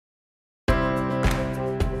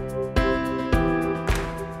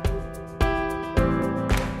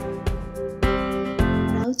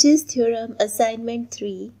Rouche's theorem assignment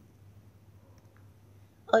 3.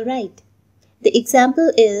 Alright, the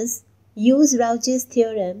example is use Rouche's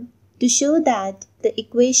theorem to show that the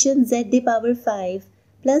equation z to the power 5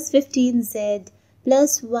 plus 15z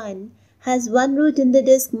plus 1 has one root in the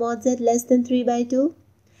disk mod z less than 3 by 2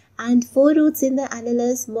 and 4 roots in the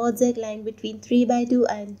annulus mod z lying between 3 by 2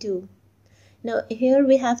 and 2. Now here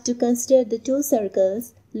we have to consider the two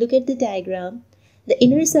circles. Look at the diagram. The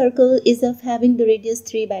inner circle is of having the radius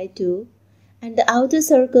 3 by 2 and the outer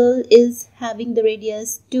circle is having the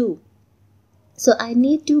radius 2. So I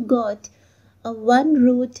need to got a one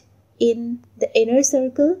root in the inner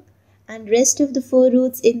circle and rest of the 4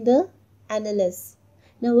 roots in the annulus.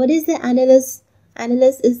 Now what is the annulus?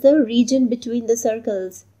 Annulus is the region between the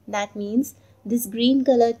circles. That means this green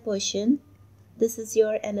colored portion, this is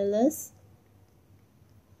your annulus.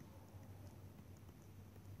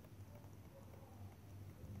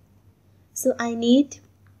 So I need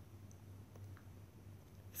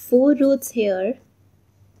 4 roots here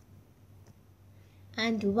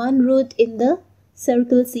and 1 root in the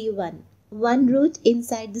circle C1. 1 root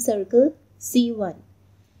inside the circle C1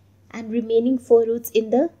 and remaining 4 roots in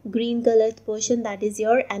the green colored portion, that is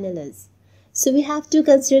your annulus. So we have to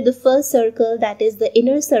consider the first circle, that is the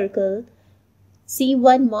inner circle,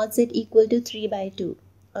 C1 mod z equal to 3 by 2.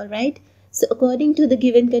 Alright, so according to the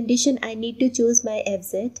given condition I need to choose my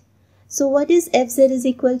fz. So what is fz is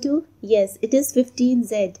equal to? Yes, it is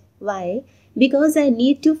 15z. Why? Because I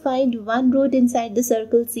need to find one root inside the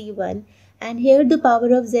circle C1 and here the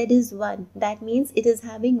power of z is 1. That means it is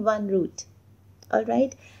having one root.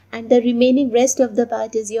 Alright, and the remaining rest of the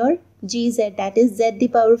part is your gz, that is z to the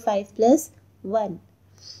power 5 plus 1.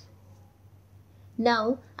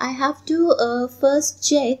 Now I have to first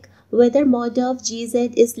check whether mod of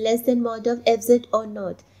gz is less than mod of fz or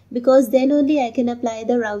not, because then only I can apply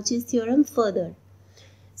the Rouche's theorem further.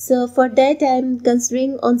 So for that I am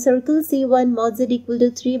considering on circle C1 mod z equal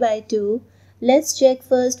to 3 by 2. Let's check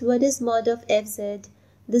first what is mod of fz.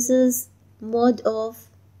 This is mod of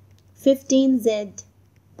 15z,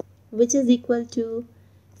 which is equal to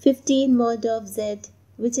 15 mod of z,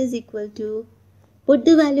 which is equal to, put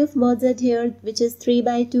the value of mod z here, which is 3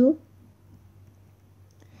 by 2,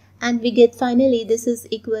 and we get finally this is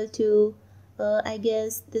equal to I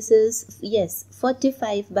guess this is, yes,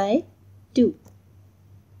 45 by 2.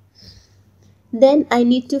 Then I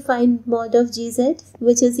need to find mod of gz,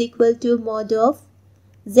 which is equal to mod of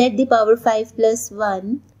z to the power 5 plus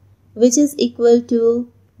 1, which is equal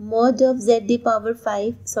to mod of z to the power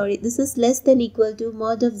 5, this is less than equal to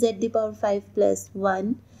mod of z to the power 5 plus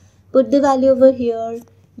 1. Put the value over here,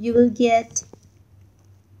 you will get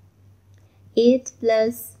 8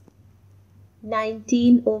 plus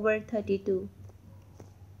 19 over 32.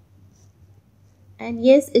 And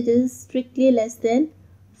yes, it is strictly less than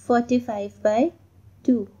 45 by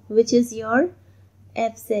 2, which is your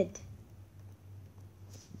fz.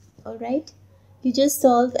 Alright, you just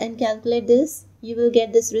solve and calculate this, you will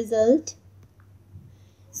get this result.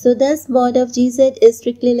 So thus mod of gz is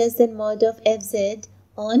strictly less than mod of fz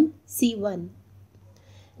on C1.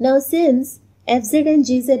 Now since fz and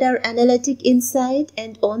gz are analytic inside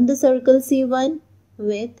and on the circle C1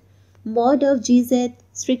 with mod of gz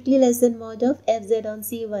strictly less than mod of fz on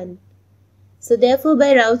C1. So therefore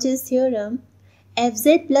by Rouche's theorem,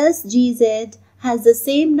 fz plus gz has the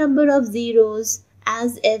same number of zeros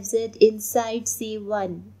as fz inside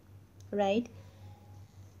C1, right?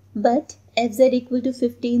 But fz equal to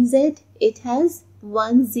 15z, it has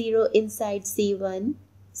 1 0 inside C1.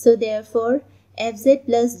 So therefore fz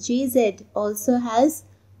plus gz also has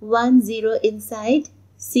 1 0 inside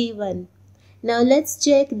C1. Now let's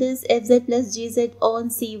check this fz plus gz on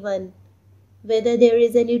C1, whether there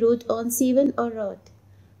is any root on C1 or not.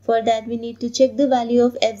 For that we need to check the value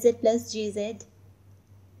of fz plus gz.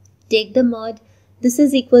 Take the mod. This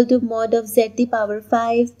is equal to mod of z to the power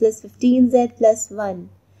 5 plus 15z plus 1.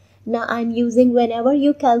 Now I am using, whenever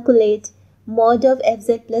you calculate mod of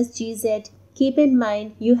fz plus gz, keep in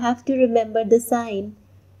mind you have to remember the sign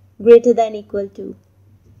greater than equal to.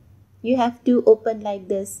 You have to open like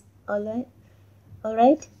this.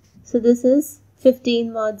 Alright. So this is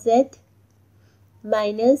 15 mod z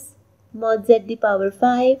minus mod z to the power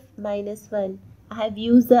 5 minus 1. I have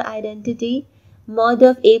used the identity mod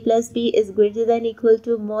of a plus b is greater than equal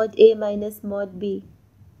to mod a minus mod b.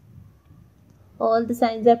 All the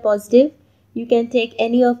signs are positive. You can take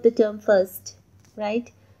any of the term first,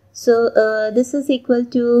 right? So this is equal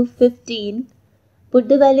to 15. Put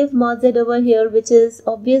the value of mod z over here, which is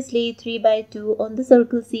obviously 3 by 2 on the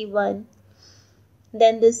circle C1.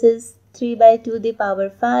 Then this is 3 by 2 to the power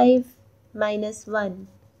 5 minus 1,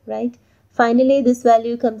 right? Finally, this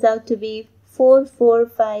value comes out to be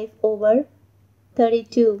 445 over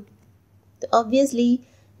 32. So obviously,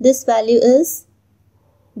 this value is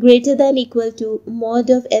greater than equal to mod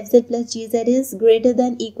of fz plus gz is greater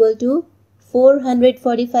than equal to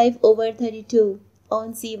 445 over 32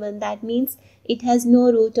 on C1. That means it has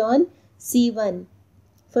no root on C1.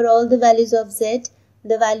 For all the values of z,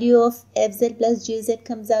 the value of fz plus gz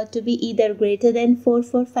comes out to be either greater than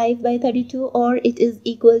 445 by 32 or it is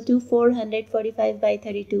equal to 445 by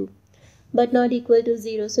 32, but not equal to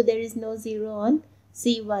 0. So there is no 0 on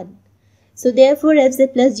C1. So therefore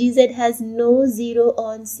fz plus gz has no 0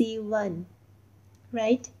 on C1,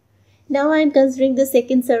 right? Now I am considering the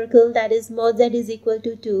second circle, that is mod z is equal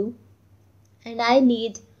to 2, and I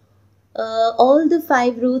need all the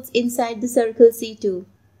 5 roots inside the circle C2,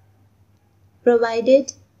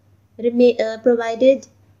 provided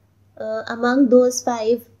among those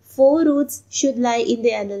 5, 4 roots should lie in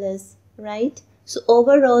the annulus, right? So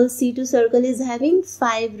overall C2 circle is having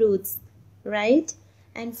 5 roots, right?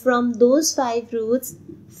 And from those 5 roots,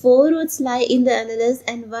 4 roots lie in the annulus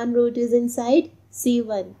and 1 root is inside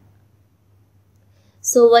C1.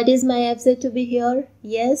 So what is my fz to be here?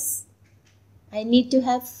 Yes, I need to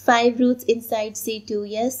have 5 roots inside C2.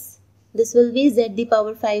 Yes, this will be z the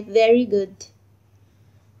power 5. Very good.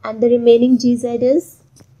 And the remaining gz is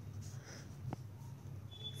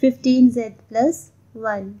 15z plus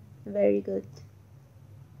 1. Very good.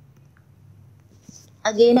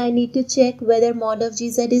 Again, I need to check whether mod of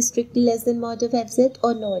gz is strictly less than mod of fz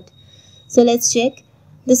or not. So let's check.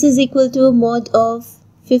 This is equal to mod of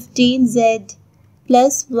 15z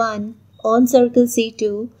plus 1 on circle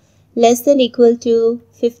C2 less than equal to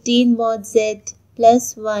 15 mod z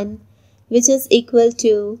plus 1, which is equal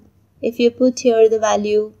to, if you put here the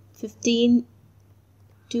value 15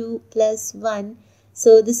 2 plus 1,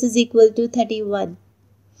 so this is equal to 31,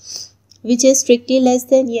 which is strictly less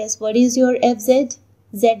than, yes, what is your fz?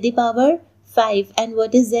 Z the power 5, and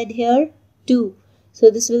what is z here? 2. So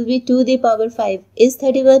this will be 2 the power 5. Is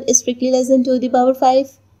 31 strictly less than 2 the power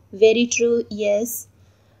 5? Very true, yes,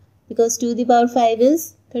 because 2 the power 5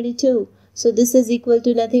 is 32. So this is equal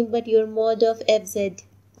to nothing but your mod of fz.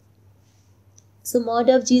 So mod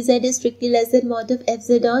of gz is strictly less than mod of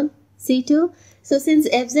fz on C2. So since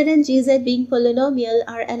fz and gz being polynomial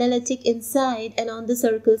are analytic inside and on the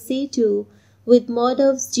circle C2, with mod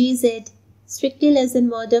of gz strictly less than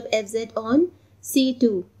mod of fz on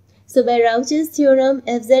C2. So by Rouche's theorem,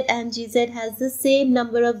 fz and gz has the same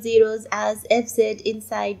number of zeros as fz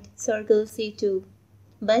inside circle C2.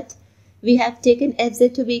 But we have taken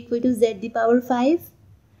fz to be equal to z the power 5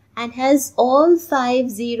 and has all 5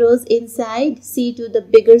 zeros inside C2, the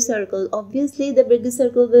bigger circle. Obviously, the bigger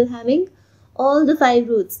circle will having all the 5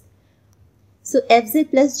 roots. So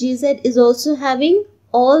fz plus gz is also having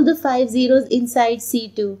all the 5 zeros inside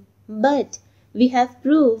C2. But we have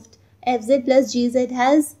proved fz plus gz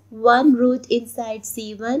has 1 root inside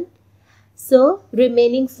C1. So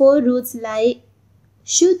remaining 4 roots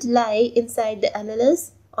should lie inside the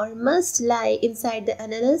annulus, or must lie inside the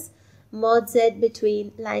annulus, mod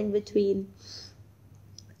z lying between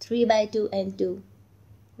 3 by 2 and 2,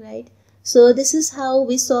 right? So this is how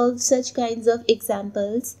we solve such kinds of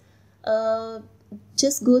examples.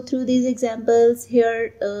 Just go through these examples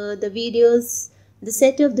here. The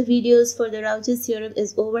set of the videos for the Rouche's theorem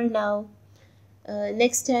is over now.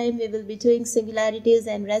 Next time we will be doing singularities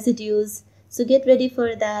and residues, so get ready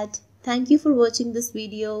for that. Thank you for watching this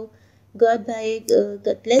video. God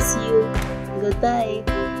bless you.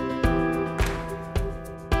 Goodbye.